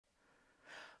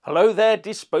Hello there,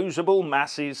 disposable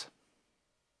masses.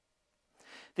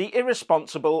 The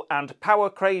irresponsible and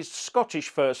power-crazed Scottish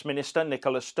First Minister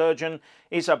Nicola Sturgeon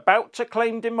is about to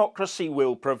claim democracy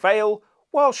will prevail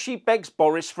while she begs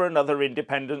Boris for another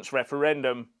independence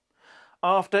referendum,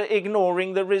 after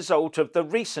ignoring the result of the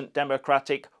recent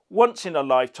democratic,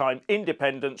 once-in-a-lifetime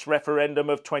independence referendum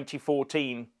of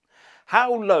 2014.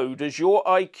 How low does your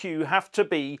IQ have to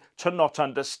be to not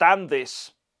understand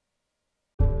this?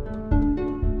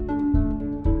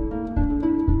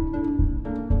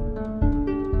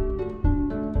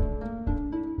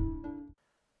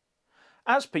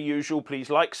 As per usual, please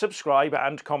like, subscribe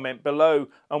and comment below,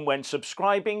 and when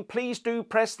subscribing please do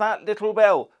press that little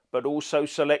bell, but also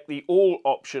select the all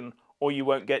option or you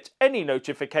won't get any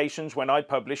notifications when I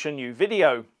publish a new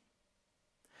video.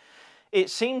 It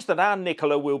seems that our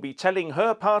Nicola will be telling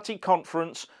her party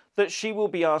conference that she will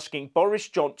be asking Boris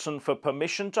Johnson for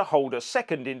permission to hold a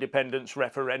second independence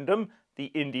referendum,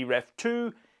 the IndyRef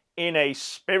 2, in a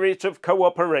spirit of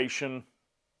cooperation.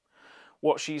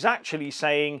 What she's actually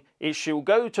saying is she'll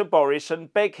go to Boris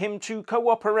and beg him to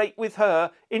cooperate with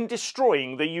her in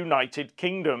destroying the United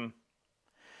Kingdom.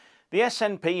 The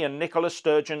SNP and Nicola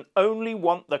Sturgeon only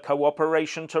want the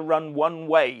cooperation to run one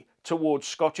way towards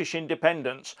Scottish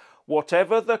independence,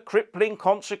 whatever the crippling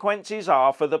consequences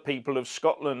are for the people of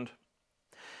Scotland.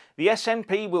 The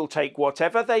SNP will take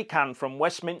whatever they can from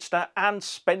Westminster and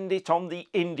spend it on the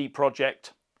Indy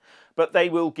project, but they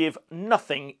will give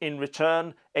nothing in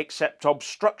return except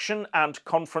obstruction and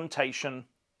confrontation.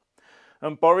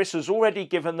 And Boris has already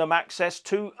given them access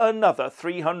to another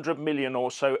 300 million or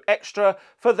so extra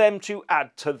for them to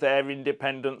add to their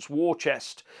independence war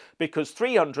chest, because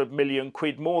 300 million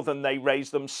quid more than they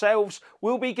raise themselves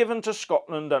will be given to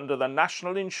Scotland under the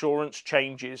national insurance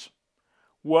changes.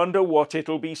 Wonder what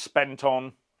it'll be spent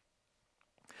on.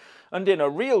 And in a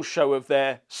real show of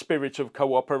their spirit of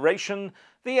cooperation,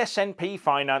 the SNP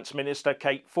Finance Minister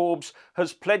Kate Forbes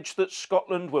has pledged that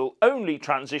Scotland will only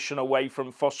transition away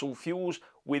from fossil fuels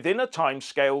within a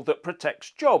timescale that protects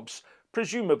jobs,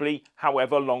 presumably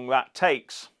however long that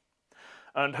takes.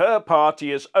 And her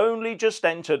party has only just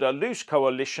entered a loose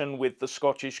coalition with the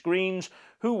Scottish Greens,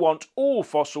 who want all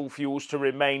fossil fuels to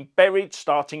remain buried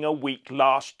starting a week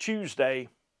last Tuesday.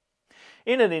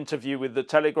 In an interview with The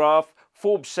Telegraph,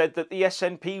 Forbes said that the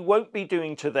SNP won't be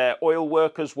doing to their oil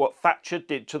workers what Thatcher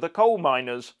did to the coal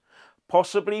miners,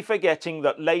 possibly forgetting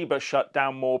that Labour shut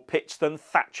down more pits than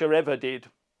Thatcher ever did.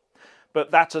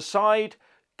 But that aside,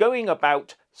 going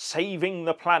about saving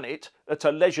the planet at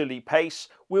a leisurely pace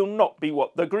will not be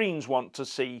what the Greens want to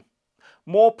see.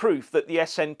 More proof that the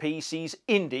SNP sees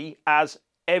Indy as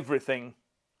everything.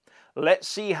 Let's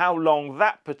see how long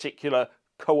that particular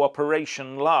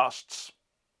cooperation lasts.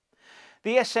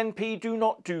 The SNP do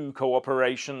not do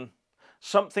cooperation,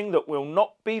 something that will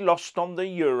not be lost on the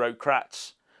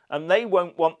Eurocrats, and they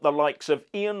won't want the likes of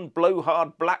Ian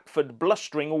Blowhard Blackford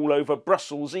blustering all over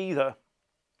Brussels either.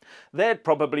 They'd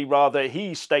probably rather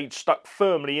he stayed stuck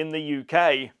firmly in the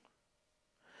UK.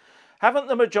 Haven't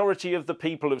the majority of the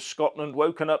people of Scotland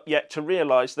woken up yet to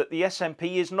realise that the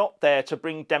SNP is not there to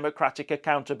bring democratic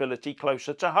accountability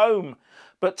closer to home,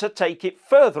 but to take it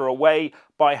further away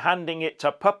by handing it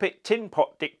to puppet tin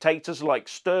pot dictators like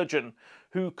Sturgeon,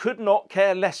 who could not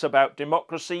care less about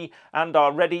democracy and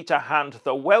are ready to hand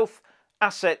the wealth,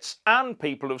 assets and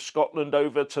people of Scotland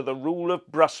over to the rule of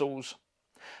Brussels?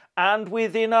 And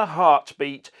within a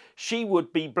heartbeat she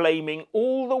would be blaming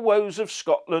all the woes of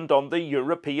Scotland on the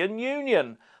European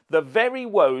Union, the very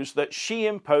woes that she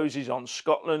imposes on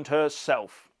Scotland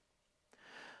herself.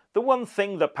 The one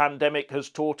thing the pandemic has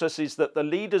taught us is that the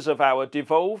leaders of our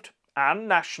devolved and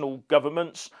national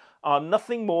governments are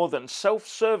nothing more than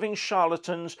self-serving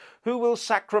charlatans who will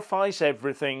sacrifice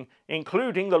everything,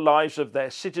 including the lives of their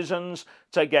citizens,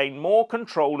 to gain more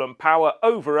control and power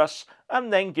over us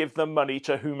and then give them money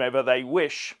to whomever they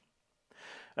wish.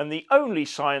 And the only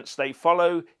science they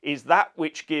follow is that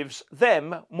which gives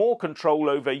them more control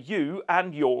over you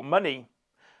and your money.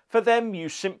 For them you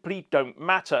simply don't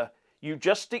matter, you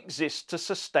just exist to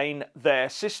sustain their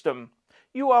system.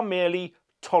 You are merely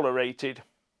tolerated.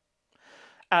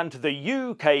 And the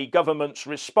UK government's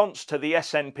response to the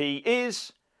SNP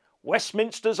is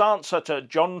Westminster's answer to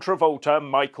John Travolta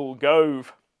Michael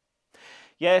Gove.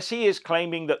 Yes, he is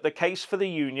claiming that the case for the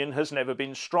union has never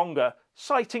been stronger,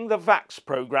 citing the Vax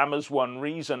programme as one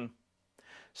reason.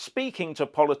 Speaking to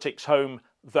Politics Home,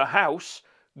 The House,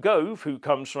 Gove, who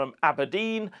comes from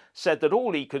Aberdeen, said that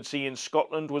all he could see in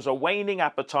Scotland was a waning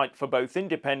appetite for both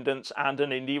independence and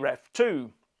an IndyRef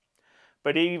 2.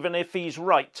 But even if he's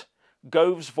right,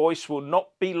 Gove's voice will not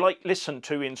be listened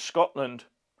to in Scotland.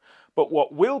 But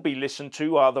what will be listened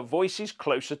to are the voices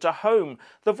closer to home,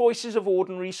 the voices of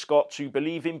ordinary Scots who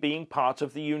believe in being part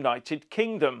of the United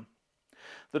Kingdom.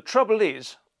 The trouble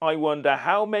is, I wonder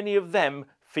how many of them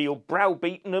feel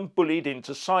browbeaten and bullied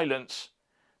into silence.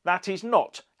 That is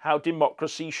not how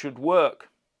democracy should work.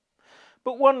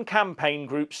 But one campaign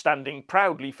group standing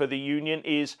proudly for the Union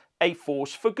is A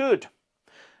Force for Good.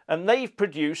 And they've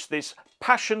produced this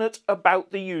passionate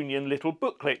about the Union little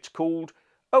booklet called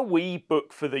A Wee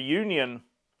Book for the Union,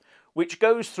 which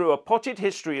goes through a potted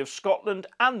history of Scotland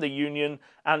and the Union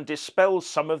and dispels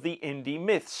some of the indie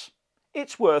myths.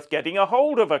 It's worth getting a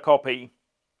hold of a copy.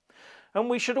 And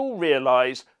we should all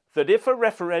realise that if a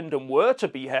referendum were to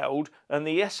be held and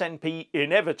the SNP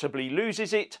inevitably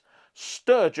loses it,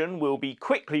 Sturgeon will be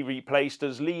quickly replaced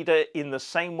as leader in the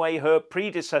same way her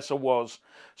predecessor was,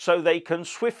 so they can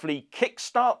swiftly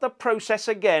kickstart the process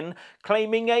again,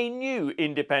 claiming a new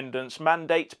independence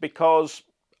mandate because,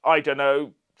 I don't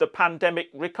know, the pandemic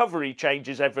recovery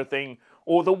changes everything,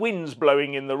 or the wind's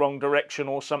blowing in the wrong direction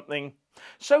or something.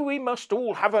 So we must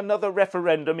all have another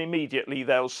referendum immediately,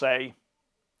 they'll say.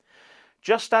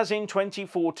 Just as in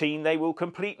 2014, they will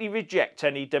completely reject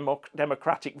any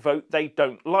democratic vote they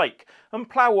don't like and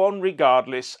plough on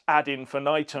regardless ad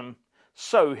infinitum.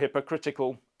 So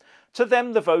hypocritical. To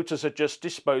them, the voters are just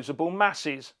disposable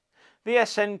masses. The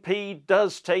SNP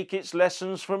does take its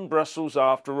lessons from Brussels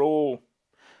after all.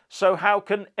 So how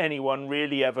can anyone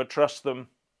really ever trust them?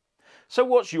 So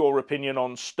what's your opinion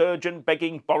on Sturgeon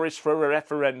begging Boris for a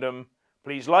referendum?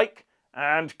 Please like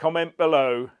and comment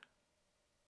below.